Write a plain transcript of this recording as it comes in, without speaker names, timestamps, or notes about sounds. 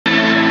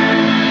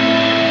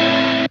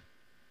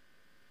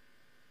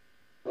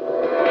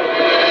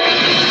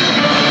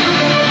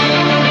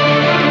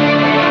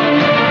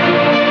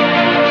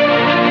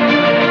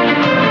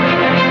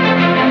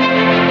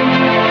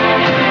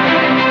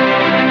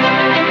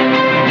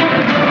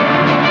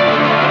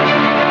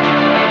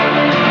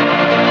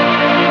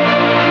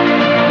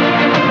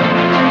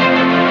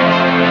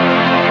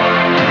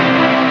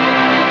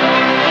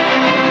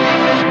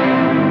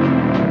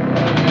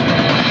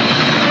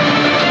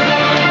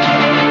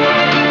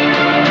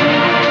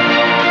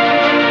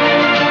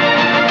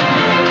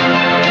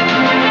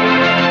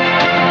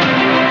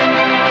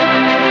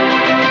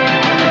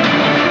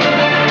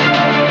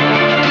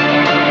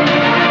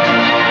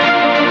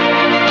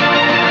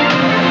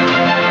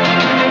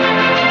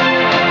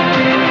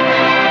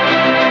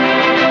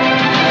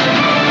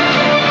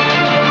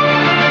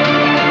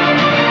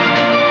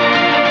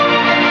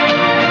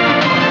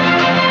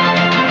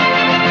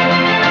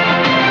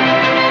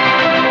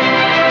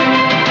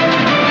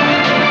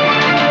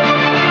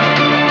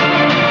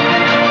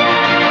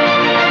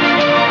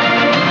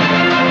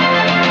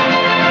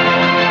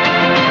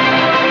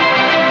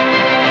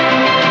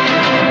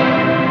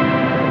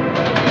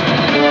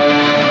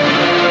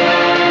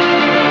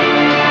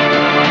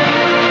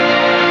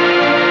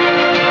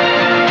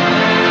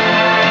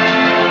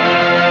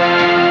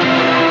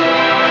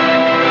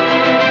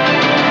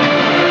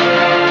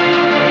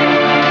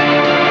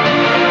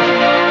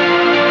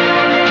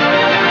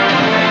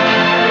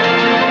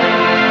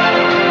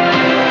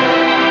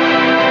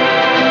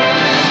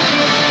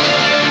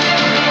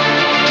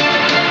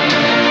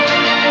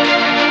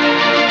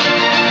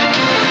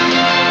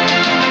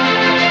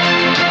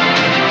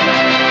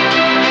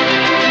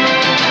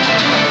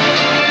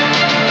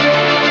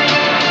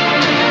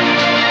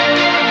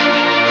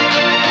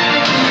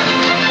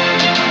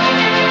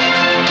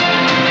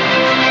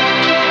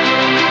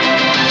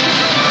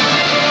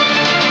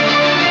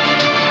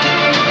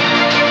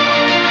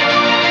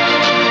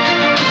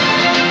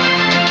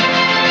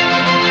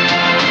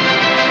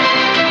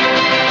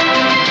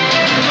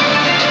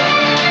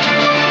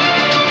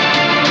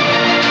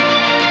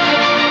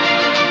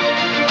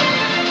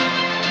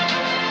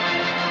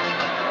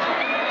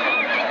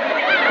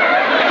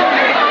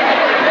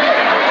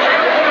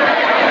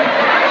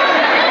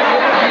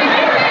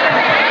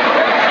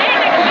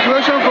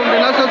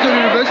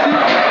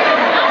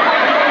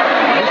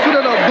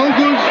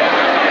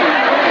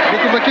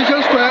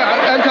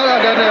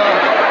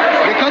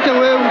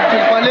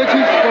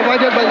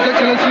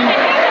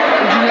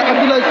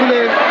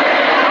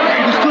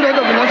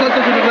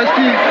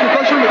the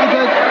precaution we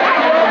get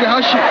of the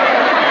hardship.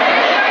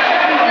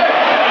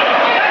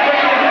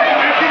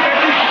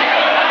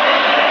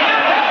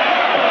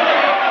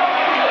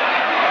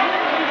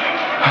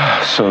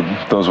 So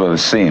those were the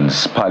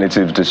scenes.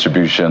 Palliative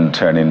distribution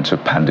turned into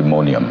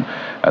pandemonium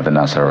at the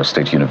Nasarawa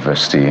State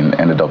University and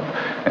ended up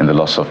in the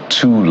loss of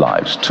 2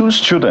 lives. 2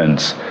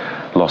 students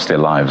lost their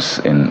lives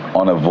in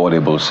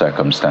unavoidable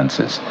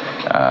circumstances,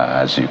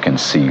 as you can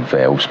see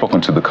there. We've spoken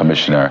to the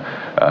commissioner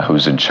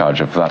who's in charge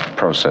of that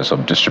process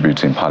of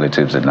distributing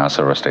palliatives in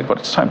Nasarawa State, but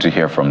it's time to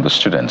hear from the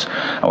students.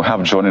 And we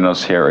have joining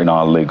us here in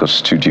our Lagos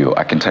studio,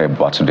 Akintaye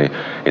Batunde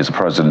is the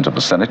president of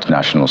the Senate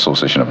National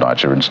Association of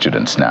Nigerian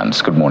Students,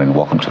 NANS. Good morning,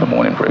 welcome to the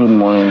Morning Break. Good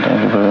morning,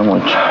 thank you very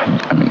much.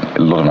 I mean, a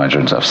lot of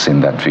Nigerians have seen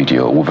that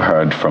video. We've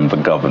heard from the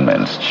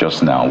government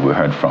just now, we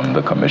heard from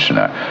the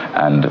commissioner,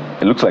 and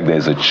it looks like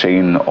there's a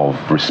chain of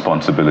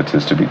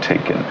responsibilities to be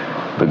taken.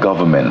 The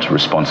government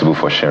responsible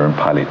for sharing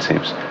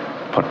palliatives,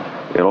 but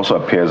it also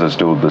appears as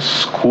though the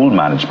school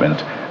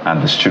management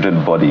and the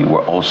student body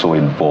were also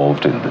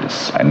involved in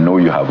this. I know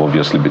you have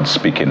obviously been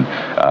speaking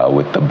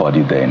with the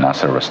body there in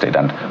Nasarawa State,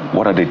 and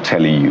what are they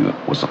telling you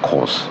was the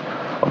cause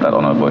of that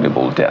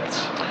unavoidable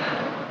deaths?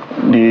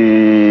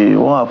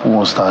 What happened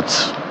was that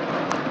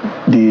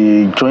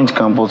the Joint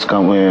Campus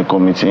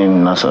Committee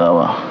in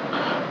Nasarawa,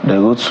 they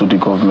wrote to the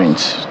government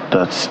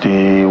that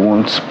they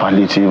want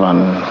palliative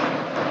and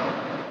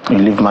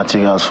relief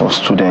materials for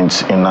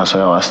students in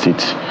Nasarawa State.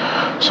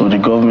 So the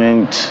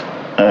government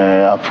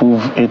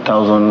approved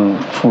 8,000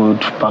 food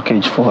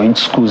package for each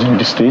schools in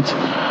the state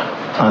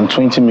and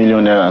 20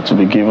 million naira to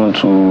be given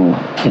to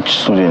each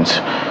student.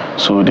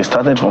 So they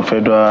started from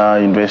Federal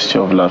University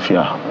of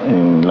Lafia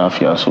in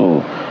Lafia.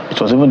 So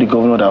it was even the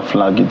governor that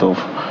flagged it off.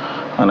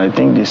 And I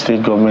think the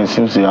state government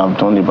seems they have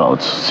done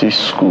about 6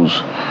 schools.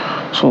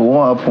 So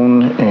what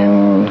happened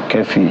in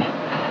Kefi?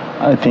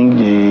 I think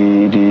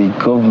the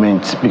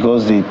government,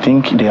 because they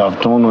think they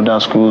have done other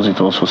schools, it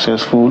was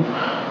successful.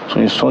 So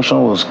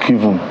instruction was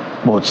given,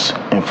 but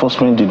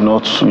enforcement did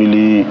not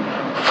really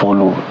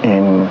follow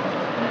in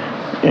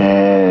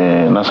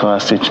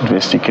Nasarawa State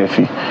University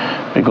Kefi,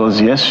 because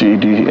the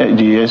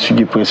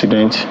SUG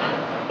president,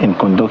 in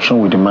conjunction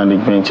with the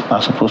management,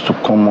 are supposed to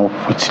come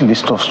up with a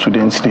list of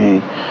students they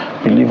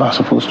believe are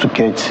supposed to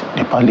get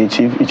the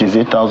palliative. It is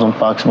 8,000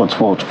 packs, but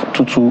for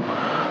 2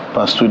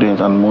 per student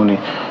and money.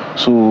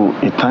 So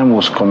a time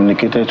was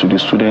communicated to the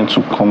students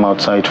to come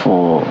outside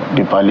for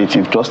the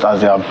palliative, just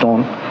as they have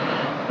done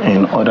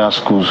in other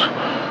schools.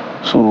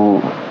 So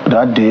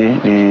that day,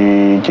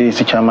 the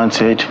JSC chairman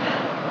said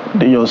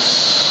they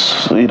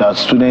just say that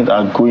students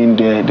are going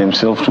there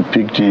themselves to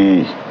pick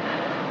the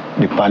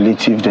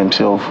palliative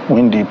themselves.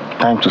 When the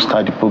time to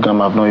start the program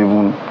have not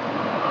even,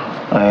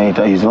 it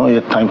is not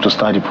yet time to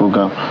start the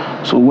program.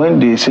 So when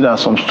they see that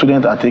some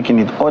students are taking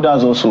it,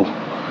 others also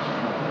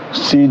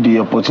see the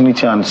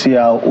opportunity and see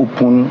how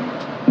open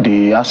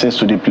the access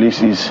to the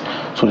place is,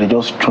 so they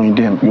just join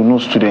them. You know,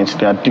 students,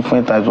 there are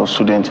different types of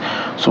students,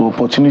 so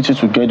opportunity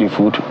to get the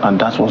food, and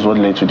that was what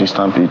led to the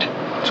stampede.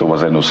 So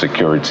was there no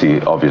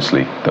security?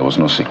 Obviously, there was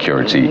no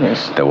security.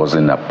 Yes. There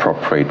wasn't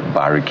appropriate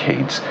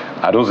barricades.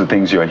 Are those the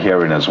things you're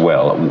hearing as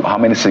well? How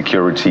many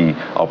security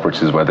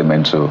operatives were they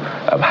meant to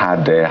have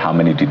had there? How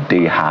many did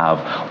they have?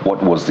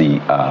 What was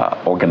the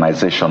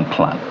organization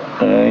plan?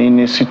 In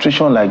a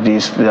situation like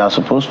this, there are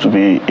supposed to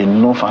be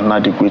enough and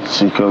adequate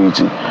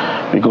security,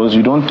 because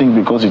you don't think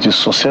because it is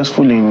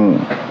successful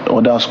in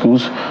other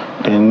schools,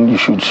 then you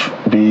should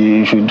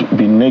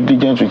be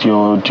negligent with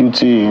your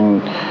duty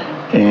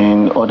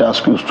in other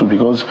schools too,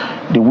 because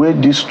the way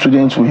these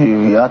students will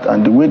react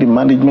and the way the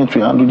management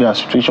will handle their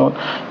situation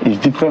is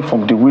different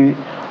from the way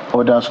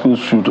other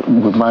schools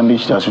would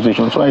manage their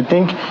situation. So I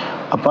think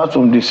apart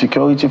from the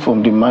security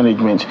from the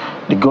management,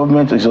 the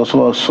government is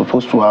also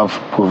supposed to have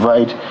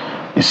provide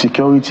a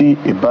security,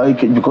 a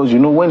barricade, because you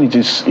know when it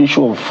is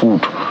issue of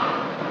food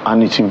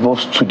and it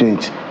involves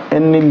students,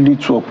 any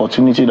little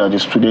opportunity that the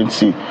students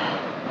see,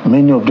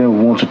 many of them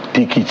will want to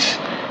take it.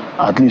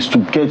 At least to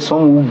get,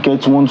 some will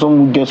get one,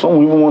 some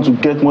will even want to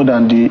get more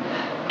than the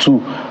 2.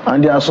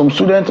 And there are some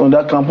students on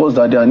that campus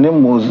that their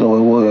name was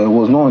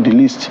not on the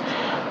list.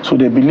 So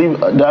they believe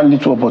that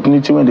little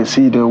opportunity, when they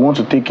see it, they want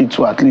to take it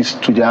to at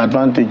least to their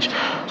advantage.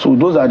 So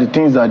those are the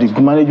things that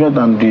the management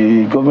and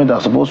the government are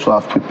supposed to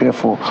have prepared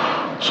for.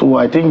 So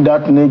I think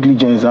that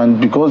negligence, and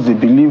because they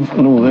believe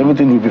no,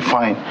 everything will be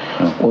fine,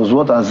 was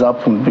what has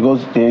happened.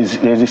 Because there's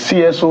a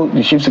CSO,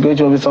 the chief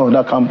security officer of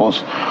that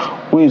campus,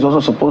 who is also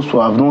supposed to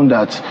have known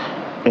that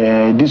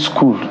this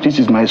school, this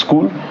is my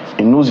school.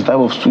 He knows the type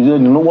of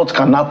students, you know what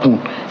can happen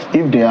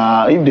if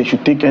they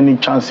should take any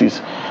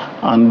chances.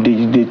 And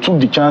they took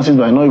the chances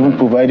by not even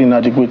providing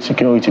adequate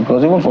security.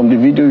 Because even from the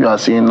video you are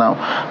seeing now,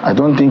 I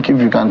don't think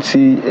if you can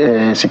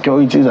see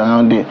securities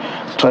around there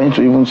trying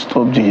to even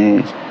stop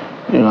the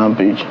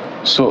rampage.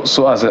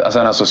 So as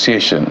an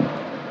association,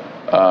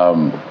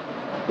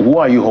 who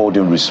are you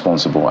holding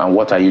responsible and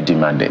what are you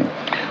demanding?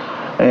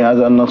 As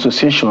an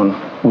association,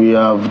 we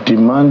have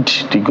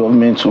demanded the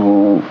government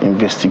to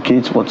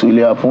investigate what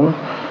really happened.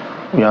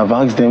 we have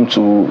asked them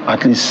to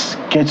at least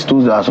get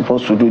those that are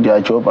supposed to do their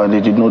job and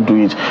they did not do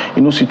it.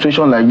 You know,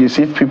 situation like this,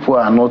 if people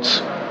are not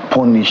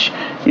punished,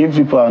 if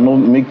people are not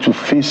made to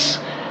face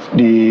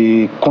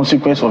the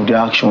consequence of their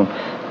action,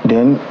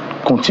 then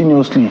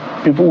continuously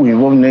people will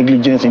involve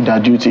negligence in their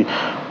duty.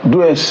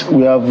 Thus,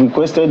 we have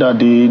requested that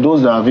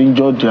those that have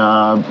injured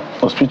their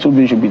hospital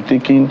bill should be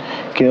taken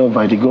care of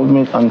by the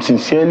government, and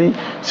sincerely,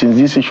 since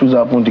these issues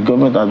happened, the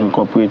government has been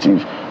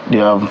cooperative.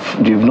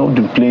 They've not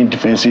been playing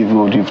defensive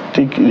role.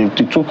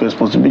 They took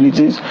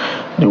responsibilities.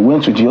 They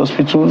went to the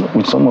hospital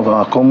with some of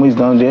our comrades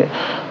down there,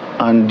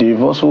 and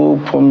they've also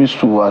promised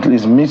to at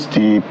least meet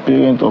the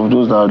parent of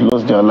those that had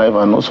lost their life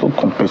and also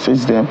compensate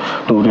them,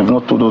 though they've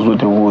not told us what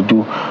they will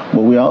do.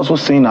 But we are also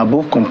saying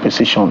above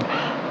compensation,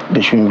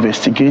 they should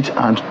investigate,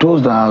 and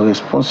those that are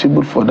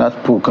responsible for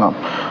that program,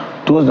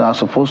 those that are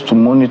supposed to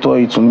monitor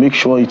it to make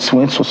sure it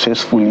went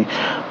successfully,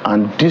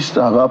 and this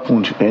that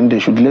happened, then they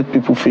should let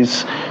people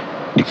face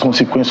the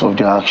consequence of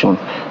their action.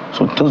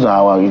 So those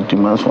are our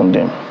demands from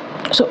them.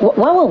 So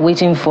while we're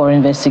waiting for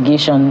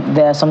investigation,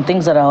 there are some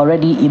things that are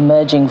already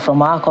emerging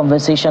from our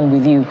conversation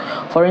with you.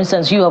 For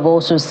instance, you have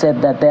also said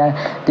that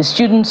the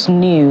students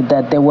knew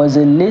that there was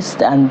a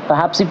list, and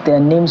perhaps if their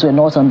names were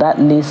not on that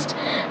list,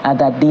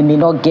 that they may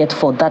not get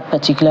for that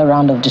particular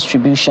round of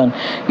distribution.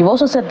 You've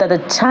also said that a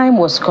time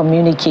was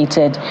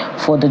communicated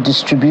for the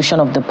distribution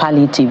of the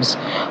palliatives,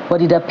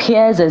 but it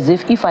appears as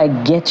if I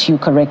get you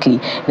correctly,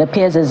 it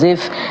appears as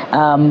if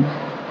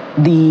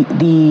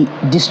the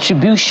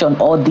distribution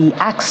or the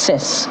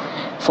access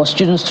for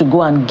students to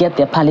go and get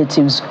their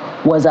palliatives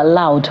was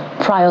allowed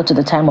prior to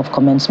the time of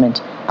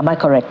commencement. Am I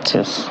correct?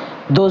 Yes.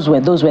 Those were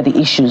the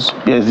issues.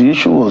 Yes, the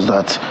issue was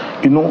that,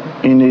 you know,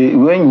 when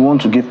you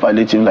want to give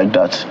palliative like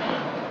that,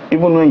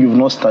 even when you've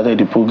not started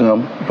the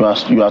program,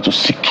 you have to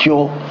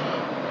secure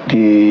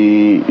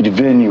the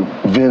venue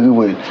very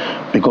well,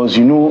 because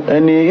you know,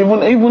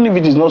 even if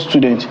it is not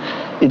student,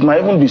 it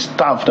might even be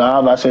staff that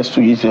have access to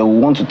it. They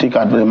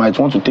might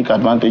want to take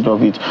advantage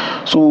of it.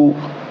 So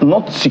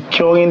not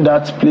securing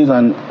that place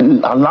and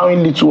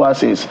allowing little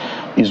access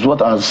is what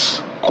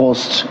has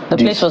caused the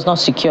place was not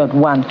secured.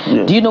 One.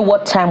 Yes. Do you know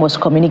what time was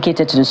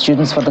communicated to the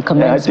students for the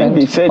commencement? I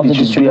think they said it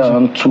should be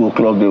around 2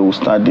 o'clock. They will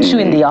start. 2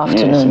 in the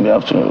afternoon. Yes, in the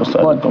afternoon. We'll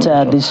start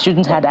but the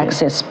students had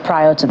access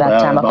prior to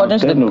that time. According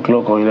to 10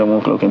 o'clock or 11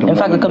 o'clock in the morning. In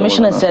fact, the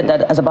commissioner said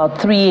that at about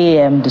 3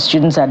 a.m. the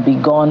students had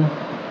begun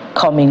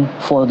coming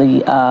for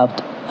the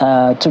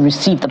to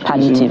receive the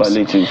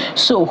palliatives.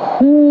 So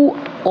who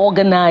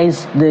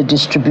organized the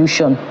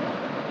distribution?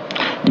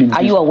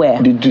 Are you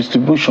aware? The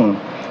distribution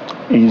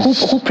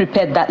is... Who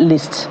prepared that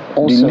list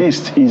also? The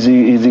list is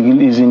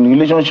in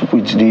relationship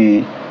with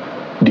the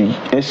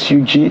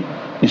SUG,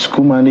 the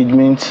school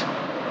management,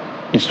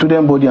 the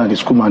student body and the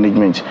school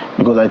management,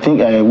 because I think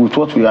with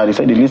what we had, they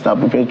said the list are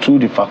prepared through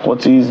the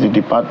faculties, the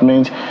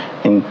department,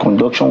 in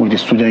conjunction with the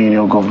student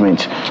union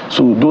government.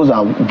 So those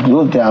are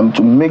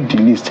to make the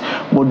list.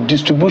 But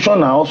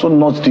distribution are also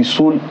not the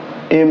sole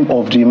aim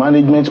of the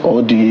management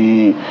or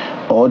the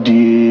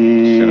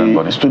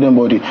student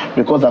body,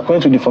 because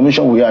according to the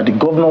information we had, the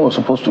governor was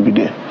supposed to be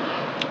there.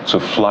 So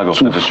flag off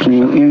the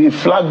distribution. He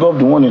flagged up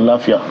the one in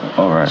Lafia.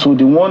 All right. So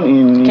the one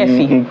in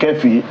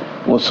Kefi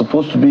was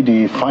supposed to be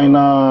the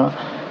final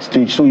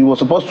stage. So he was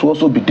supposed to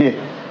also be there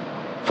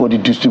for the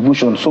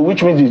distribution. So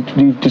which means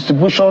the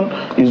distribution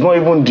is not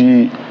even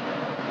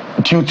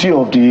the duty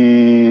of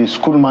the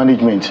school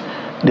management.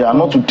 They are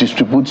not to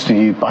distribute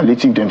the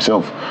palliative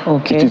themselves.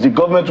 Okay. It is the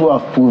government who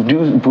have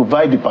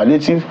provide the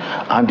palliative,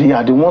 and they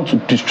are the ones to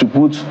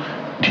distribute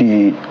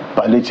the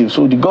palliative.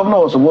 So the governor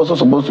was also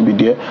supposed to be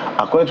there,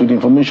 according to the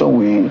information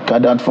we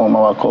gathered from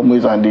our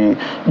comrades and the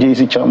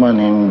JAC chairman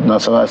in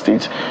Nasarawa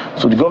State.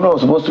 So the governor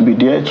was supposed to be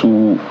there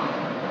to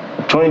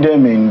join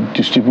them in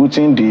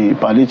distributing the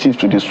palliatives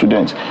to the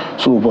students.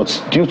 So,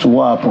 but due to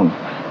what happened,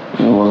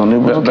 he was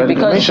unable to.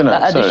 Because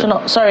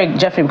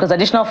Jeffrey, because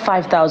additional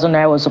 5,000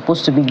 naira was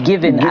supposed to be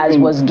given as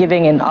was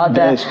given in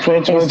other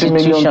institutions. 20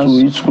 million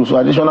to each school, so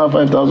additional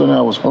 5,000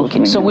 naira was supposed to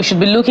be given. We should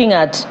be looking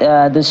at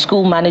the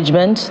school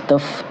management, the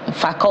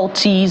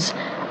faculties,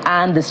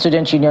 and the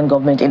student union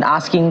government in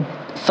asking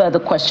further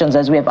questions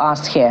as we have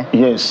asked here.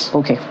 Yes.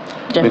 Okay.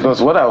 Jeffrey.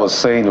 Because what I was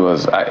saying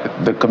was,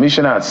 the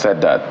commissioner had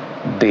said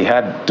that they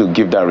had to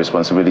give that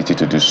responsibility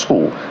to the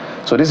school.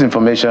 So this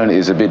information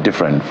is a bit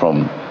different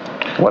from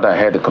what I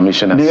heard the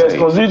commissioner say. The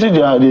responsibility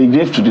they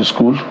gave to the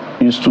school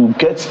is to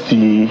get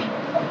the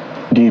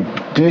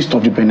list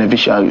of the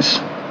beneficiaries.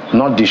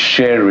 Not the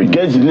sharing.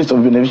 Get the list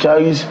of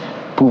beneficiaries,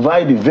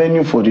 provide the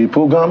venue for the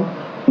program,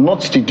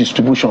 not the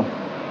distribution.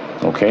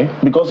 Okay.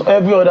 Because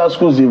every other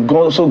schools they've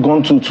also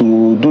gone to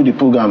do the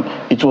program,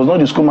 it was not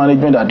the school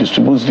management that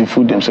distributes the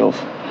food themselves.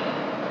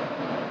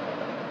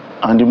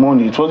 And the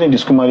money, it wasn't the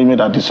school management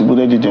that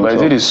distributed it themselves. But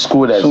is it the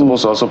school that is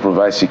supposed to also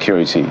provide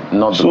security,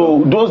 not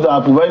so those that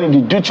are providing, the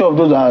duty of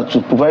those that are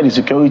to provide the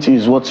security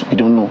is what we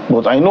don't know.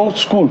 But I know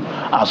schools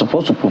are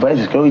supposed to provide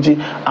security,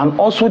 and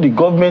also the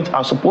government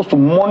are supposed to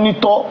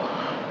monitor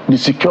the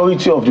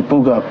security of the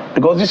program,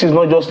 because this is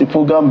not just a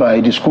program by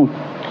the school.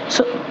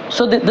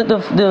 So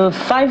the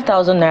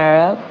 5,000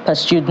 naira per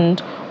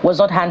student was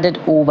not handed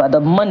over. The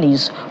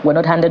monies were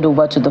not handed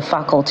over to the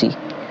faculty.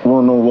 No,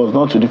 it was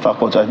not to the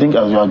faculty. I think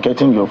as you are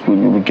getting your food,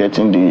 you'll be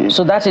getting the.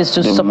 So that is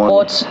to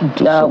support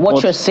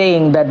what you're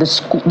saying, that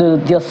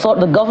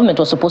the government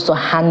was supposed to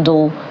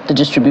handle the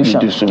distribution.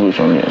 The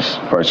distribution, yes.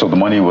 Right. So the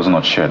money was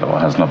not shared or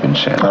has not been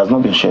shared. It has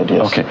not been shared.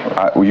 Yes. Okay.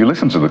 Well, you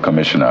listened to the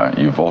commissioner.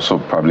 You've also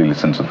probably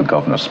listened to the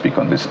governor speak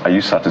on this. Are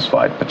you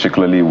satisfied,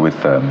 particularly with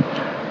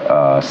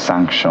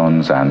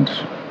sanctions and,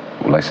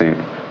 will I say,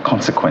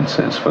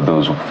 consequences for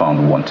those who are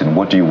found wanting?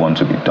 What do you want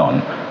to be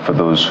done for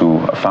those who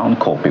are found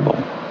culpable?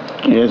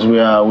 Yes, we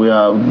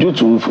are due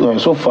to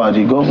so far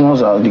the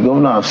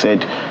governor have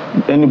said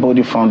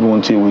anybody found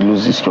wanting will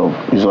lose his job,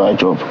 his right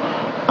job.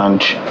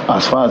 And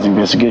as far as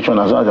investigation,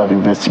 as far as you have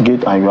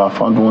investigated and you are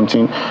found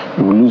wanting,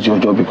 you will lose your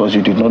job because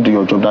you did not do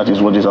your job. That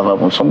is what is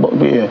happened.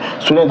 Somebody,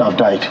 students have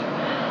died,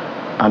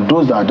 and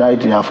those that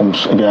died,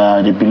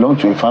 they belong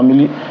to a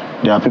family.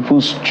 They are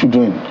people's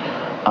children,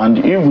 and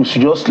if we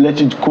should just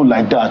let it go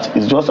like that,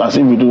 it's just as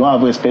if we do not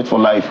have respect for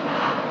life.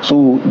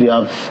 So they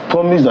have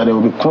promised that there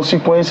will be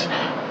consequence,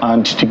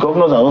 and the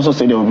governors have also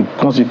said there will be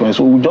consequence.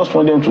 So we just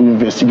want them to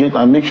investigate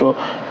and make sure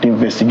the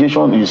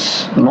investigation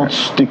is not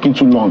taking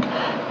too long.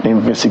 They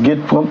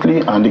investigate promptly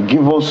and they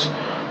give us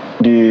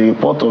the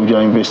report of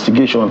their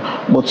investigation.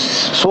 But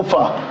so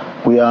far,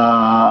 we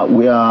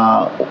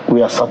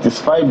are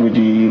satisfied with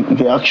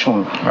the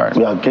action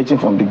we are getting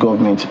from the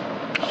government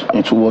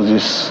towards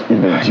this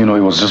event. You know,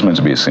 it was just meant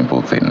to be a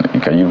simple thing. You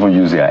can even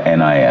use their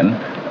NIN,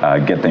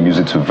 get them, use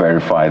it to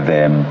verify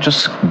them.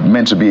 Just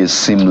meant to be a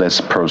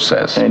seamless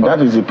process. And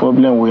that is the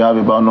problem we have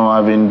about not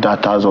having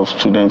data of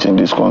students in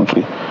this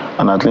country.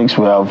 And at least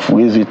we have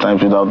wasted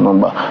times without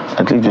number.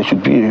 At least there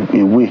should be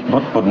a way.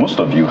 But most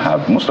of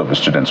the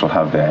students will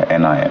have their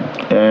NIN.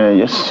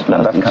 Yes.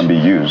 And that can be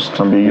used.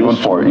 Even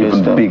for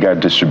bigger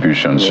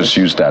distributions. Yes. Just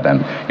use that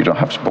and you don't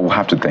have to, but we'll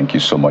have to thank you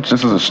so much.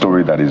 This is a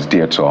story that is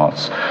dear to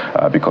us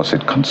because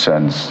it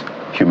concerns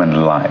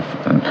human life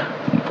and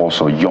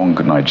also young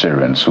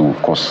Nigerians who,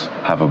 of course,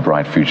 have a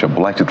bright future. We'd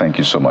like to thank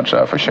you so much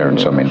for sharing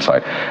some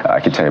insight.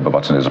 Akitaye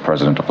Babatunde is the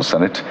president of the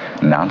Senate.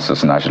 NANS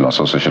is the National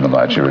Association of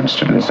Nigerian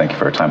Students. Thank you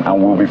for your time.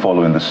 And we'll be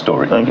following this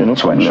story to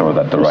ensure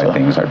that the right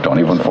things are done,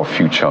 even for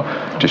future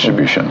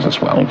distributions as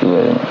well. Thank you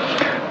very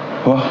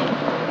much.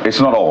 Well, it's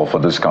not all for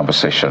this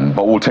conversation,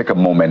 but we'll take a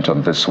moment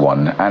on this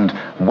one. And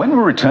when we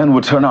return,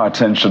 we'll turn our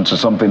attention to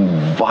something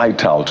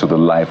vital to the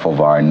life of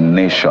our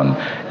nation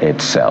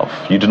itself.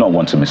 You do not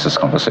want to miss this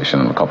conversation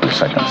in a couple of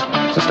seconds.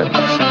 So stay with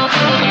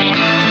us.